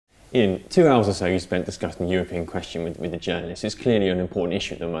Ian, 2 hours or so you spent discussing the European question with the journalists. It's clearly an important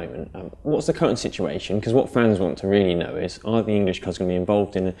issue at the moment. What's the current situation? Because what fans want to really know is, are the English clubs going to be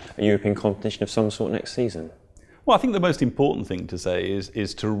involved in a European competition of some sort next season? Well, I think the most important thing to say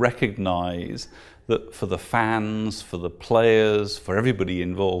is to recognise that for the fans, for the players, for everybody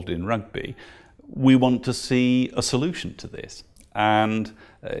involved in rugby, we want to see a solution to this. And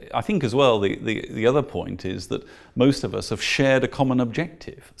I think as well the other point is that most of us have shared a common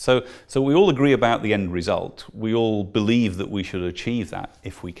objective. So we all agree about the end result. We all believe that we should achieve that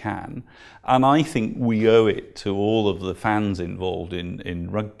if we can. And I think we owe it to all of the fans involved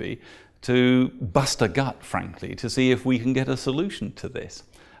in rugby to bust a gut, frankly, to see if we can get a solution to this.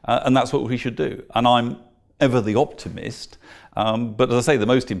 And that's what we should do. And I'm ever the optimist. But as I say, the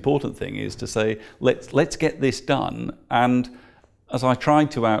most important thing is to say, let's get this done. And as I tried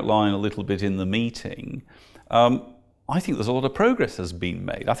to outline a little bit in the meeting, I think there's a lot of progress has been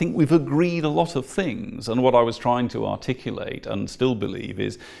made. I think we've agreed a lot of things. And what I was trying to articulate and still believe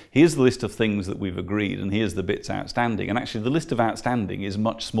is, here's the list of things that we've agreed and here's the bits outstanding. And actually the list of outstanding is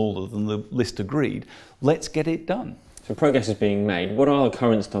much smaller than the list agreed. Let's get it done. So progress is being made. What are the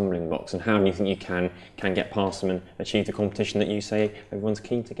current stumbling blocks and how do you think you can get past them and achieve the competition that you say everyone's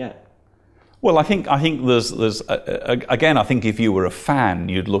keen to get? Well, I think there's again, I think if you were a fan,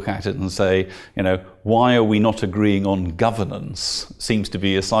 you'd look at it and say, you know, why are we not agreeing on governance? Seems to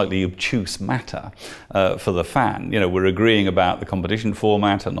be a slightly obtuse matter for the fan. You know, we're agreeing about the competition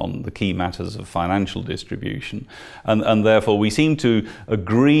format and on the key matters of financial distribution. And therefore we seem to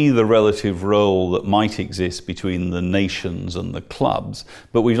agree the relative role that might exist between the nations and the clubs,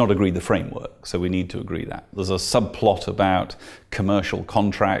 but we've not agreed the framework. So we need to agree that. There's a subplot about commercial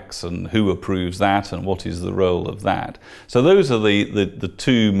contracts and who approves that and what is the role of that. So those are the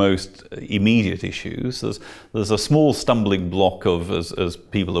two most immediate issues. There's a small stumbling block of, as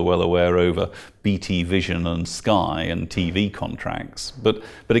people are well aware, over BT Vision and Sky and TV contracts. But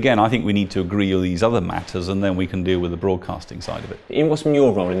again, I think we need to agree on these other matters and then we can deal with the broadcasting side of it. Ian, what's been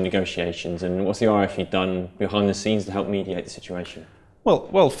your role in negotiations and what's the RFU done behind the scenes to help mediate the situation?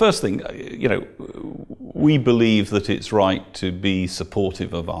 Well, first thing, you know, we believe that it's right to be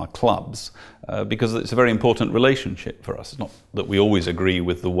supportive of our clubs because it's a very important relationship for us. It's not that we always agree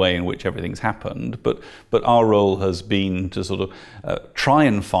with the way in which everything's happened, but our role has been to sort of try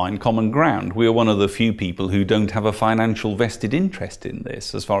and find common ground. We are one of the few people who don't have a financial vested interest in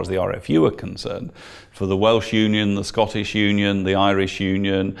this, as far as the RFU are concerned. For the Welsh Union, the Scottish Union, the Irish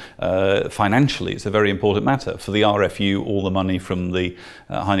Union, financially it's a very important matter. For the RFU, all the money from the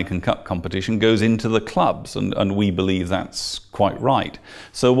Heineken Cup competition goes into the clubs, and we believe that's quite right.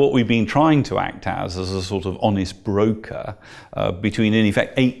 So what we've been trying to act as a sort of honest broker between, in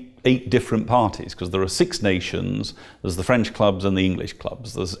effect, eight different parties, because there are 6 nations, there's the French clubs and the English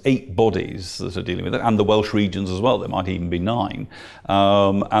clubs, there's 8 bodies that are dealing with it, and the Welsh regions as well, there might even be 9.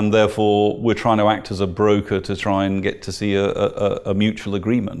 And therefore we're trying to act as a broker to try and get to see a mutual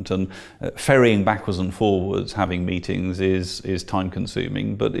agreement, and ferrying backwards and forwards, having meetings is time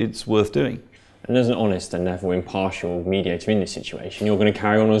consuming, but it's worth doing. And as an honest and therefore impartial mediator in this situation, you're going to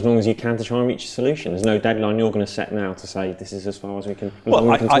carry on as long as you can to try and reach a solution. There's no deadline you're going to set now to say this is as far as we can,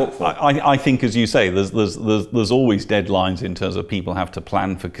 talk for. I think, as you say, there's always deadlines in terms of people have to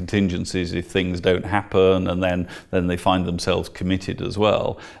plan for contingencies if things don't happen, and then they find themselves committed as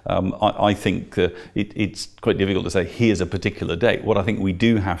well. I think it's quite difficult to say here's a particular date. What I think we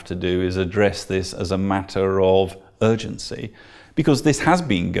do have to do is address this as a matter of urgency, because this has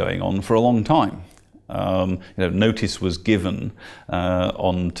been going on for a long time. You know, notice was given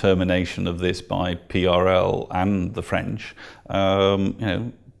on termination of this by PRL and the French, you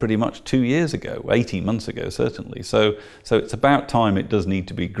know, pretty much 2 years ago, 18 months ago certainly. So it's about time it does need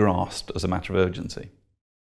to be grasped as a matter of urgency.